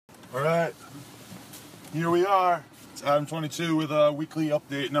All right, here we are. It's Adam22 with a weekly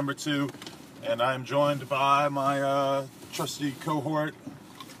update number 2, and I'm joined by my trusty cohort,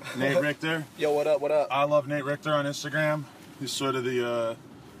 Nate Richter. Yo, what up? What up? I love Nate Richter on Instagram. He's sort of the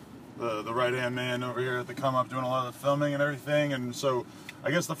right-hand man over here at the Come Up, doing a lot of the filming and everything. And so,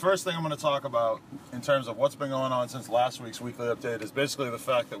 I guess the first thing I'm going to talk about in terms of what's been going on since last week's weekly update is basically the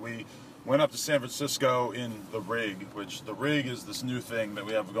fact that we went up to San Francisco in the rig, which the rig is this new thing that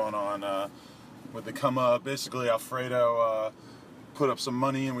we have going on with the Come Up. Basically, Alfredo put up some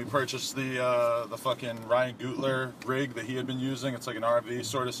money and we purchased the fucking Ryan Gutler rig that he had been using. It's like an RV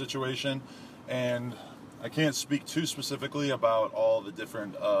sort of situation, and I can't speak too specifically about all the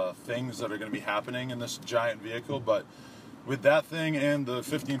different things that are going to be happening in this giant vehicle, but with that thing and the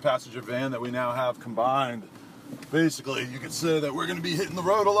 15-passenger van that we now have combined, basically you could say that we're going to be hitting the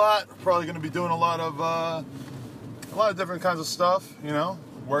road a lot. We're probably going to be doing a lot of different kinds of stuff, you know,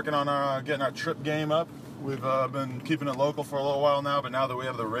 working on our getting our trip game up. We've been keeping it local for a little while now, but now that we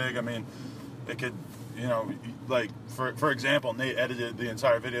have the rig, I mean, it could, you know, like for example, Nate edited the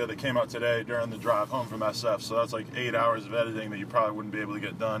entire video that came out today during the drive home from SF, so that's like 8 hours of editing that you probably wouldn't be able to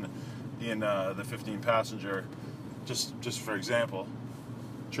get done in the 15-passenger, just for example.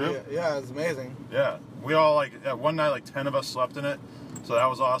 True? Yeah, it's amazing. Yeah, we all one night 10 of us slept in it, so that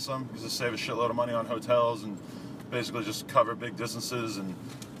was awesome because it saved a shitload of money on hotels and basically just cover big distances, and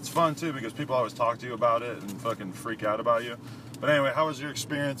it's fun too because people always talk to you about it and fucking freak out about you. But anyway, how was your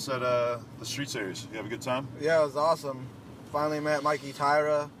experience at the Street Series? You have a good time? Yeah, it was awesome. Finally met Mikey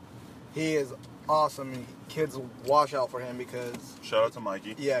Tyra. He is awesome. Kids watch out for him because... Shout out to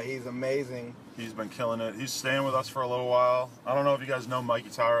Mikey. Yeah, he's amazing. He's been killing it. He's staying with us for a little while. I don't know if you guys know Mikey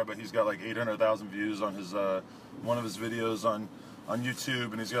Tyra, but he's got like 800,000 views on his one of his videos on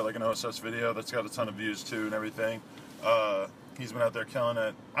YouTube, and he's got like an OSS video that's got a ton of views too and everything. He's been out there killing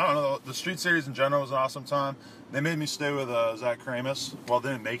it. I don't know, the Street Series in general was an awesome time. They made me stay with Zach Kramus. Well, they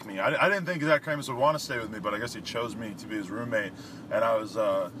didn't make me. I didn't think Zach Kramus would want to stay with me, but I guess he chose me to be his roommate. And I was,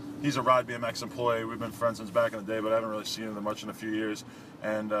 he's a Ride BMX employee. We've been friends since back in the day, but I haven't really seen him much in a few years.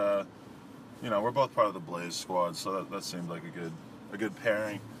 And, you know, we're both part of the Blaze squad, so that seemed like a good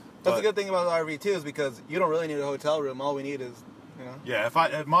pairing. That's a good thing about the RV too, is because you don't really need a hotel room. All we need is, you know. Yeah,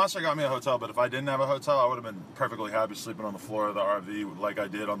 if Monster got me a hotel, but if I didn't have a hotel, I would have been perfectly happy sleeping on the floor of the RV like I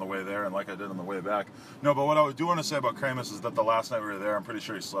did on the way there and like I did on the way back. No, but what I do want to say about Kramus is that the last night we were there, I'm pretty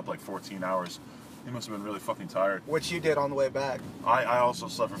sure he slept like 14 hours. He must have been really fucking tired. Which you did on the way back. I also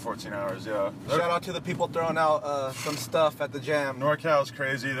slept for 14 hours, yeah. Shout out to the people throwing out some stuff at the jam. NorCal's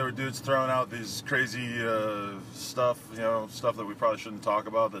crazy. There were dudes throwing out these crazy stuff, you know, stuff that we probably shouldn't talk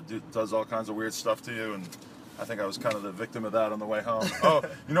about that does all kinds of weird stuff to you, and I think I was kind of the victim of that on the way home. Oh,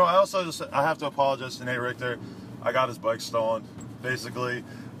 you know, I have to apologize to Nate Richter. I got his bike stolen, basically.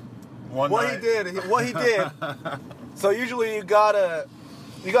 What he did. So usually you got a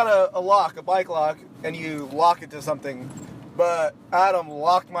bike lock, and you lock it to something. But Adam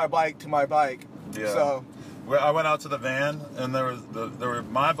locked my bike to my bike. Yeah. So I went out to the van, and there were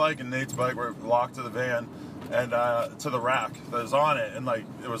my bike and Nate's bike were locked to the van, and to the rack that was on it, and like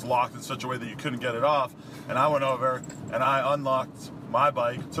it was locked in such a way that you couldn't get it off. And I went over and I unlocked my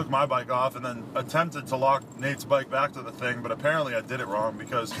bike, took my bike off, and then attempted to lock Nate's bike back to the thing, but apparently I did it wrong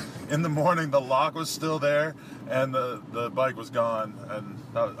because in the morning the lock was still there and the bike was gone, and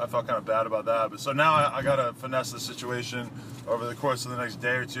I felt kind of bad about that. But so now I gotta finesse the situation over the course of the next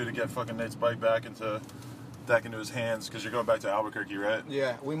day or two to get fucking Nate's bike back into his hands, because you're going back to Albuquerque, right?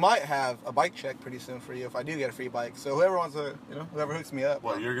 Yeah, we might have a bike check pretty soon for you if I do get a free bike. So whoever wants to, you know, whoever hooks me up.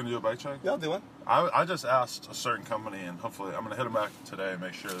 What, you're gonna do a bike check? Yeah, I'll do one. I just asked a certain company, and hopefully I'm gonna hit them back today and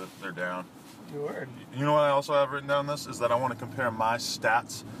make sure that they're down. Your word. You know what I also have written down this is that I want to compare my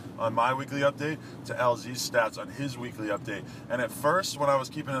stats on my weekly update to LZ's stats on his weekly update. And at first, when I was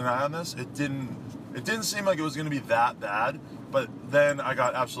keeping an eye on this, it didn't seem like it was gonna be that bad. But then I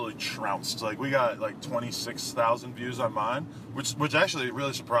got absolutely trounced. Like, we got like 26,000 views on mine, which actually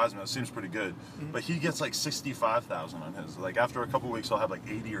really surprised me. It seems pretty good. Mm-hmm. But he gets like 65,000 on his. Like, after a couple weeks, he'll have like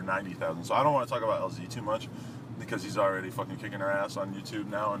 80 or 90,000. So I don't want to talk about LZ too much because he's already fucking kicking our ass on YouTube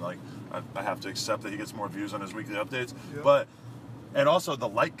now, and like I have to accept that he gets more views on his weekly updates. Yep. And also the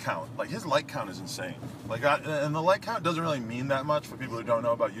like count. Like, his like count is insane. Like, and the like count doesn't really mean that much for people who don't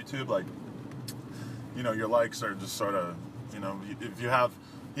know about YouTube. Like, you know, your likes are just sort of, you know, if you have,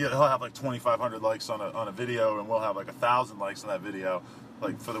 he'll have like 2,500 likes on a video, and we'll have like 1,000 likes on that video,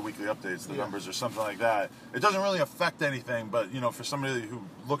 like for the weekly updates, the numbers or something like that. It doesn't really affect anything, but you know, for somebody who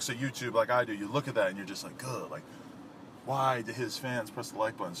looks at YouTube like I do, you look at that and you're just like, ugh, like, why do his fans press the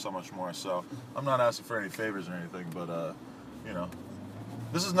like button so much more? So I'm not asking for any favors or anything, but you know,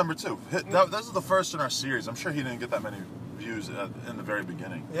 This is number 2. This is the first in our series. I'm sure he didn't get that many views in the very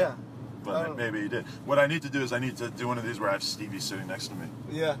beginning. Yeah. But maybe he did. What I need to do is I need to do one of these where I have Stevie sitting next to me.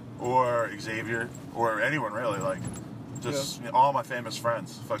 Yeah. Or Xavier. Or anyone really. Like, just all my famous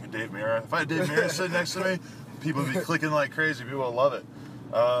friends. Fucking Dave Mirra. If I had Dave Mirra sitting next to me, people would be clicking like crazy. People would love it.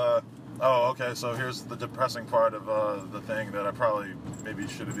 Oh, okay, so here's the depressing part of the thing that I probably maybe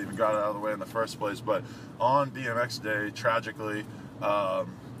should have even got out of the way in the first place. But on BMXDAY, tragically,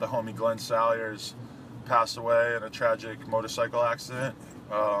 the homie Glenn Salyers passed away in a tragic motorcycle accident.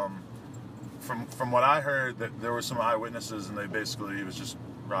 From what I heard, that there were some eyewitnesses, and he was just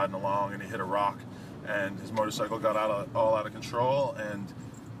riding along and he hit a rock, and his motorcycle got all out of control and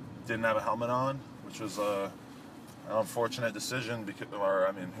didn't have a helmet on, which was an unfortunate decision, because, or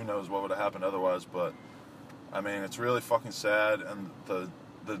I mean, who knows what would have happened otherwise. But I mean, it's really fucking sad, and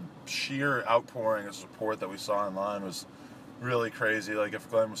the sheer outpouring of support that we saw online was really crazy. Like, if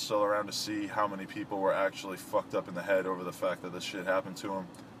Glenn was still around, to see how many people were actually fucked up in the head over the fact that this shit happened to him.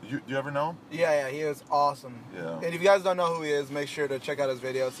 Do you ever know him? Yeah, he is awesome. Yeah. And if you guys don't know who he is, make sure to check out his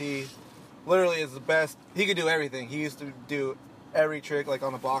videos. He literally is the best. He could do everything. He used to do every trick, like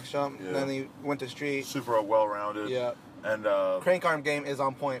on the box jump, and then he went to street. Super well-rounded. Yeah. And crank arm game is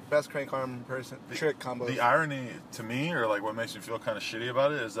on point. Best crank arm trick combos. The irony to me, or like what makes me feel kind of shitty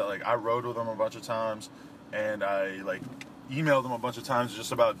about it, is that like I rode with him a bunch of times, and I like emailed him a bunch of times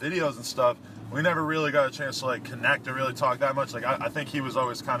just about videos and stuff. We never really got a chance to like connect or really talk that much. Like I think he was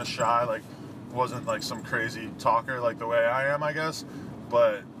always kind of shy, like wasn't like some crazy talker like the way I am, I guess.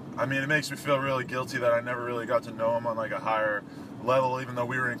 But I mean, it makes me feel really guilty that I never really got to know him on like a higher level, even though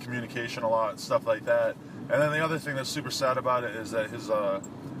we were in communication a lot and stuff like that. And then the other thing that's super sad about it is that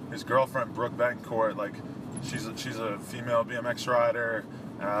his girlfriend Brooke Betancourt, like she's a female BMX rider.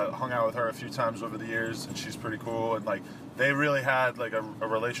 Hung out with her a few times over the years, and she's pretty cool. And like they really had like a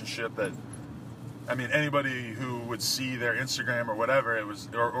relationship that, I mean, anybody who would see their Instagram or whatever, it was,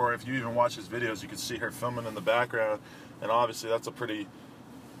 or if you even watch his videos, you could see her filming in the background. And obviously that's a pretty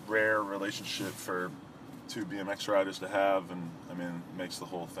rare relationship for two BMX riders to have, and I mean, it makes the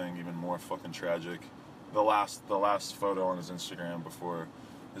whole thing even more fucking tragic. The last photo on his Instagram before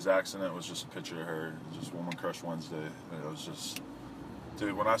his accident was just a picture of her, just Woman Crush Wednesday. And it was just,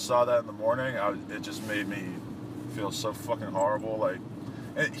 dude, when I saw that in the morning, it just made me feel so fucking horrible. Like,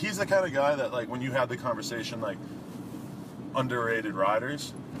 and he's the kind of guy that, like, when you had the conversation, like, underrated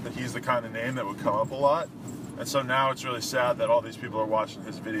riders, that he's the kind of name that would come up a lot. And so now it's really sad that all these people are watching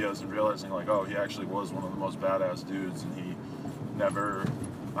his videos and realizing, like, oh, he actually was one of the most badass dudes, and he never,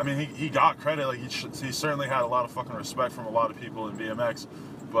 I mean, he got credit. Like, he certainly had a lot of fucking respect from a lot of people in BMX,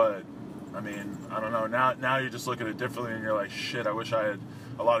 but I mean, I don't know, now you just look at it differently, and you're like, shit, I wish I had,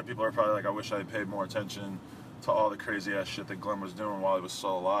 a lot of people are probably like, I wish I had paid more attention to all the crazy ass shit that Glenn was doing while he was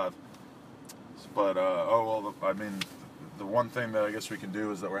still alive. But, oh, well, I mean, the one thing that I guess we can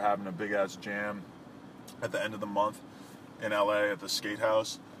do is that we're having a big ass jam at the end of the month in LA at the Skate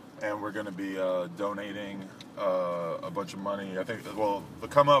House, and we're going to be donating a bunch of money. I think, well, the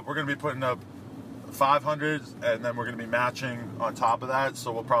come up, we're going to be putting up 500, and then we're going to be matching on top of that,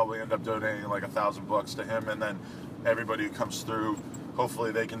 so we'll probably end up donating like $1,000 to him, and then everybody who comes through,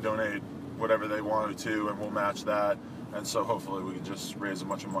 hopefully they can donate whatever they wanted to, and we'll match that. And so hopefully we can just raise a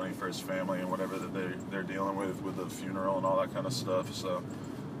bunch of money for his family and whatever that they're dealing with the funeral and all that kind of stuff. So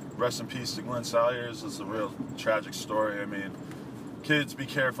rest in peace to Glenn Salyers. It's a real tragic story. I mean, kids, be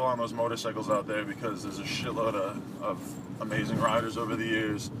careful on those motorcycles out there, because there's a shitload of amazing riders over the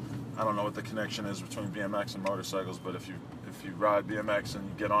years. I don't know what the connection is between BMX and motorcycles, but if you ride BMX and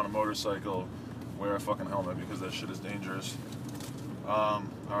you get on a motorcycle, wear a fucking helmet, because that shit is dangerous.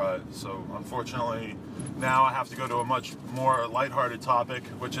 Alright, so unfortunately now I have to go to a much more lighthearted topic,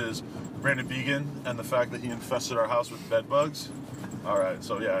 which is Brandon Began and the fact that he infested our house with bed bugs. Alright,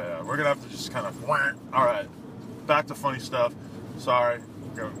 so yeah, we're gonna have to just kind of, alright, back to funny stuff. Sorry,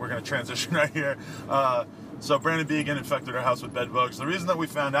 we're gonna transition right here. So Brandon Began infected our house with bed bugs. The reason that we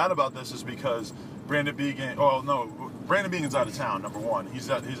found out about this is because Brandon Began's out of town, number one.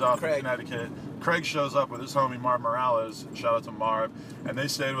 He's out in Connecticut. Craig shows up with his homie Marv Morales, shout out to Marv, and they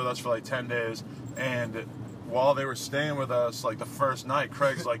stayed with us for like 10 days, and while they were staying with us, like the first night,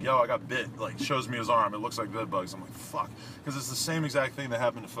 Craig's like, yo, I got bit, like shows me his arm, it looks like bed bugs. I'm like, fuck, because it's the same exact thing that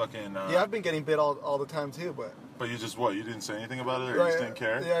happened to fucking... yeah, I've been getting bit all the time too, but... But you just, what, you didn't say anything about it, or you just didn't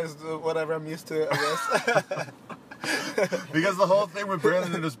care? Yeah, it's whatever, I'm used to it, I guess. Because the whole thing with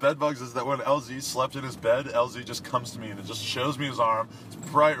Brandon and his bed bugs is that when LZ slept in his bed, LZ just comes to me and it just shows me his arm. It's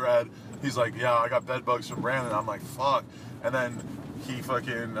bright red. He's like, yeah, I got bed bugs from Brandon. I'm like, fuck. And then he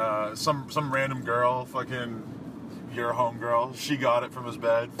fucking, some random girl fucking your homegirl. She got it from his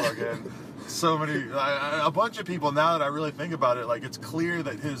bed. Fucking so many, a bunch of people. Now that I really think about it, like, it's clear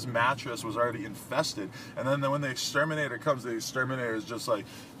that his mattress was already infested. And then when the exterminator comes, the exterminator is just like,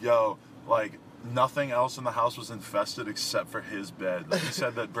 yo, like, nothing else in the house was infested except for his bed. Like, he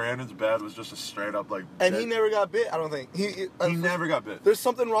said that Brandon's bed was just a straight up, like, and bed. he never got bit. I don't think he never got bit. There's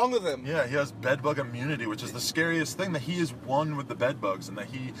something wrong with him. Yeah, he has bed bug immunity, which is the scariest thing, that he is one with the bed bugs and that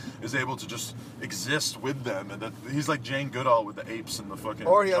he is able to just exist with them, and that he's like Jane Goodall with the apes and the fucking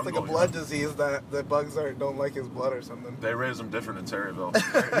or he has jungle, like a blood disease that the bugs don't like his blood or something. They raise him different in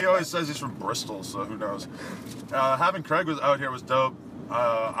Terryville. He always says he's from Bristol, so who knows. Having Craig was out here was dope.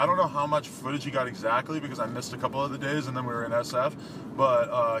 I don't know how much footage he got exactly because I missed a couple of the days and then we were in SF,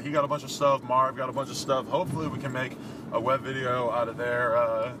 but he got a bunch of stuff. Marv got a bunch of stuff. Hopefully we can make a web video out of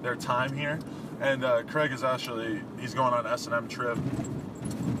their time here. And Craig is he's going on an S&M trip.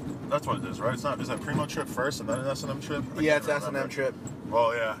 That's what it is, right? Is that Primo trip first and then an S&M trip? Yeah, it's S&M trip.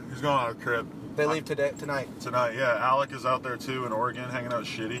 Well, yeah, he's going on a trip. They leave tonight. Tonight, yeah. Alec is out there too in Oregon hanging out with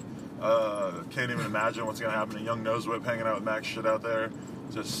Shitty. Can't even imagine what's gonna happen. A young nose whip hanging out with Max shit out there.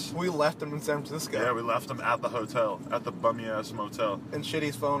 We left him in San Francisco. Yeah, we left him at the hotel, at the bummy ass motel. And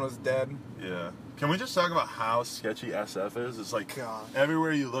Shitty's phone was dead. Yeah. Can we just talk about how sketchy SF is? It's like, God,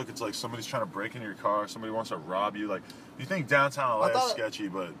 everywhere you look, it's like somebody's trying to break into your car. Somebody wants to rob you. Like, you think downtown LA is sketchy,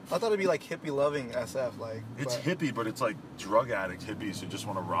 but I thought it'd be like hippie loving SF. Like, it's hippie, but it's like drug addict hippies who just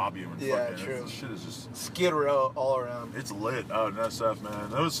want to rob you. And yeah, fucking, true. This shit is just Skid Row all around. It's lit out in SF,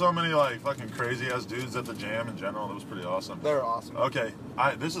 man. There was so many like fucking crazy ass dudes at the jam in general. It was pretty awesome. They're awesome. Okay,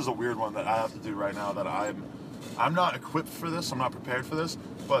 this is a weird one that I have to do right now that I'm not equipped for this. I'm not prepared for this.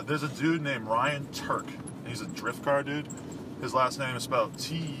 But there's a dude named Ryan Tuerck. He's a drift car dude. His last name is spelled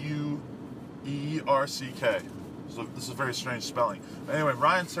Tuerck. So this is a very strange spelling. But anyway,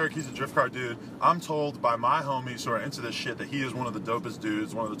 Ryan Tuerck, he's a drift car dude. I'm told by my homies who are into this shit that he is one of the dopest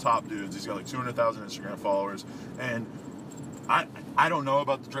dudes, one of the top dudes. He's got like 200,000 Instagram followers. And I don't know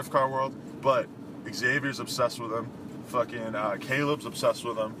about the drift car world, but Xavier's obsessed with him. Fucking Caleb's obsessed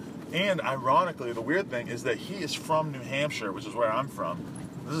with him. And ironically, the weird thing is that he is from New Hampshire, which is where I'm from.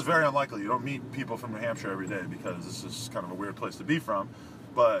 This is very unlikely. You don't meet people from New Hampshire every day because this is kind of a weird place to be from.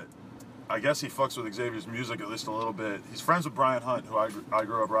 But I guess he fucks with Xavier's music at least a little bit. He's friends with Brian Hunt, who I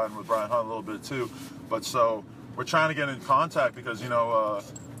grew up riding with Brian Hunt a little bit too. But so we're trying to get in contact because, you know,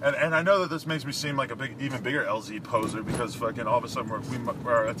 and I know that this makes me seem like a even bigger LZ poser because fucking all of a sudden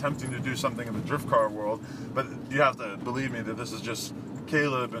we're attempting to do something in the drift car world. But you have to believe me that this is just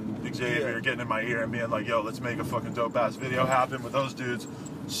Caleb and Xavier getting in my ear and being like, yo, let's make a fucking dope ass video happen with those dudes.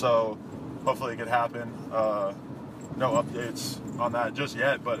 So hopefully it could happen. No updates on that just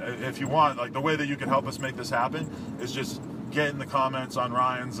yet, but if you want, like, the way that you can help us make this happen is just get in the comments on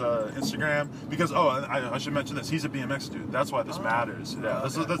Ryan's Instagram, because I should mention this, he's a BMX dude. That's why this matters. Yeah,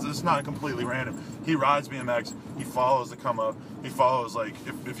 this is not completely random. He rides BMX. He follows the come up. He follows, like,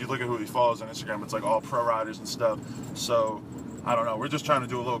 if you look at who he follows on Instagram, it's like all pro riders and stuff. So I don't know. We're just trying to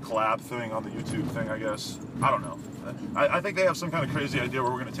do a little collab thing on the YouTube thing, I guess. I don't know. I think they have some kind of crazy idea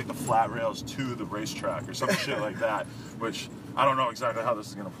where we're going to take the flat rails to the racetrack or some shit like that, which I don't know exactly how this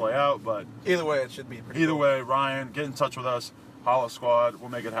is going to play out, but either way, it should be pretty Either cool. way, Ryan, get in touch with us. Hollow Squad,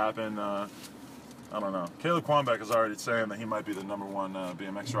 we'll make it happen. I don't know. Caleb Quambeck is already saying that he might be the #1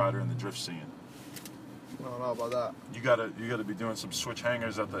 BMX rider in the drift scene. I don't know about that. You gotta be doing some switch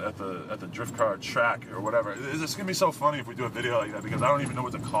hangers at the drift car track or whatever. It's gonna be so funny if we do a video like that because I don't even know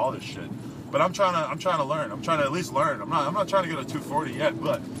what to call this shit. But I'm trying to learn. I'm trying to at least learn. I'm not trying to get a 240 yet,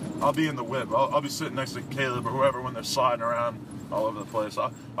 but I'll be in the whip. I'll be sitting next to Caleb or whoever when they're sliding around all over the place.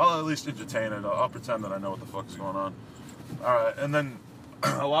 I'll at least entertain it. I'll pretend that I know what the fuck is going on. All right, and then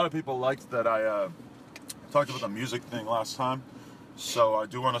a lot of people liked that I talked about the music thing last time. So I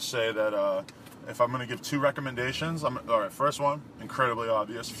do want to say that if I'm going to give 2 recommendations, all right, first one, incredibly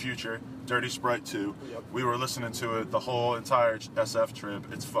obvious, Future, Dirty Sprite 2. Yep. We were listening to it the whole entire SF trip.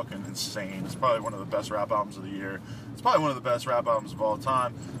 It's fucking insane. It's probably one of the best rap albums of the year. It's probably one of the best rap albums of all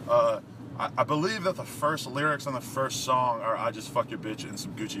time. I believe that the first lyrics on the first song are "I just fuck your bitch in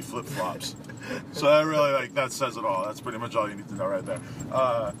some Gucci flip flops." So that really, that says it all. That's pretty much all you need to know right there.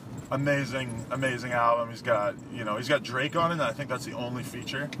 Amazing album. He's got Drake on it, and I think that's the only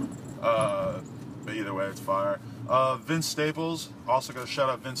feature. But either way, it's fire. Vince Staples, also got to shout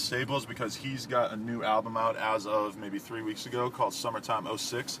out Vince Staples because he's got a new album out as of maybe 3 weeks ago called Summertime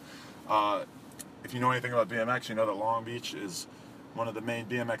 06. If you know anything about BMX, you know that Long Beach is one of the main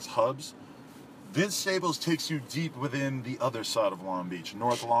BMX hubs. Vince Staples takes you deep within the other side of Long Beach,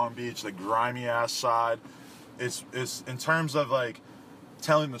 North Long Beach, the grimy ass side. It's in terms of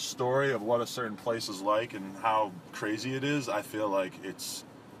telling the story of what a certain place is like and how crazy it is, I feel like it's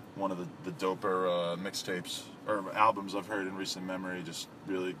one of the doper mixtapes or albums I've heard in recent memory, just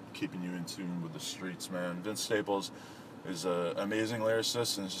really keeping you in tune with the streets, man. Vince Staples is an amazing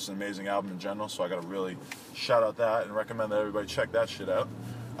lyricist, and it's just an amazing album in general, so I gotta really shout out that and recommend that everybody check that shit out.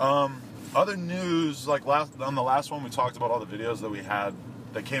 Other news, like on the last one we talked about all the videos that we had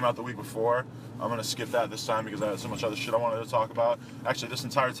that came out the week before. I'm going to skip that this time because I had so much other shit I wanted to talk about. Actually, this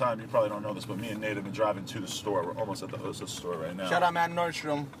entire time, you probably don't know this, but me and Nate have been driving to the store. We're almost at the OSOS store right now. Shout out Matt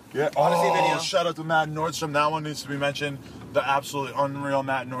Nordstrom. Yeah. Odyssey video. Shout out to Matt Nordstrom. That one needs to be mentioned. The absolutely unreal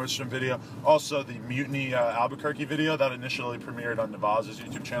Matt Nordstrom video. Also, the Mutiny Albuquerque video that initially premiered on Navaz's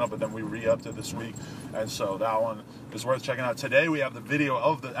YouTube channel, but then we re-upped it this week. And so that one is worth checking out. Today, we have the video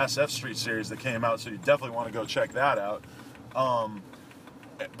of the SF Street series that came out, so you definitely want to go check that out.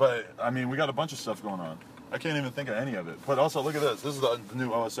 But, I mean, we got a bunch of stuff going on. I can't even think of any of it. But also, look at this. This is the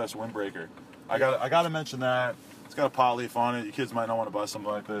new OSS windbreaker. I got to mention that. It's got a pot leaf on it. You kids might not want to buy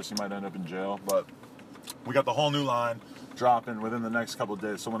something like this. You might end up in jail. But we got the whole new line dropping within the next couple of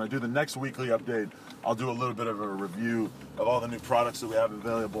days. So when I do the next weekly update, I'll do a little bit of a review of all the new products that we have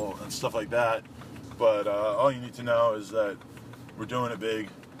available and stuff like that. But all you need to know is that we're doing it big.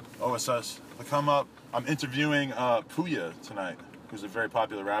 OSS, the come up. I'm interviewing Puya tonight, who's a very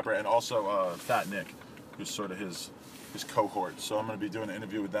popular rapper, and also Fat Nick, who's sort of his cohort. So I'm going to be doing an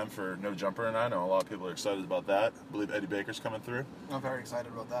interview with them for No Jumper, and I know a lot of people are excited about that. I believe Eddie Baker's coming through. I'm very excited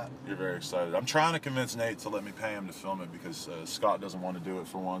about that. You're very excited. I'm trying to convince Nate to let me pay him to film it because Scott doesn't want to do it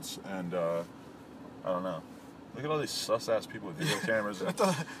for once, and I don't know. Look at all these sus-ass people with video cameras. I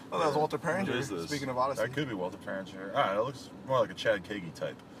thought that was Walter Perringer. What is this? Speaking of Odyssey. That could be Walter Perringer. Alright, it looks more like a Chad Kagi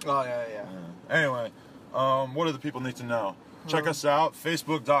type. Oh, yeah. Anyway, what do the people need to know? Check us out,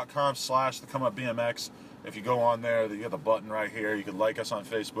 facebook.com/thecomeupbmx. If you go on there, you get the button right here. You can like us on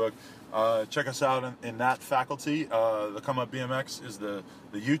Facebook. Check us out in that faculty. The Come Up BMX is the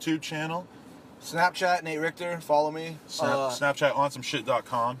YouTube channel. Snapchat, Nate Richter. Follow me. Snapchat,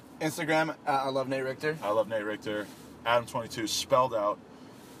 ONSOMESHIT.com. Instagram, I love Nate Richter. I love Nate Richter. Adam22's spelled out.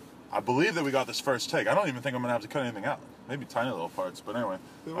 I believe that we got this first take. I don't even think I'm going to have to cut anything out. Maybe tiny little parts, but anyway.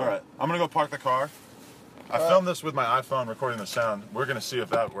 Alright, I'm going to go park the car. I filmed this with my iPhone recording the sound. We're going to see if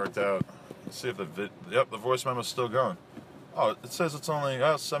that worked out. Let's see if the voice memo's still going. Oh, it says it's only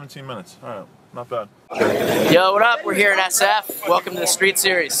 17 minutes. Alright, not bad. Yo, what up? We're here in SF. Welcome to the Street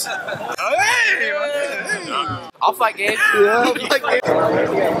Series. I'll fight Gabe.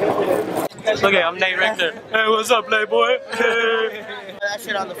 Look at I'm Nate Richter. Hey, what's up, Playboy? That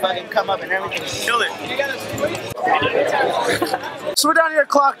shit on the fucking come up and everything. Kill it. So we're down here at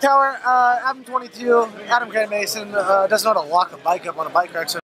Clock Tower. Adam22, Adam Mason doesn't know how to lock a bike up on a bike rack, so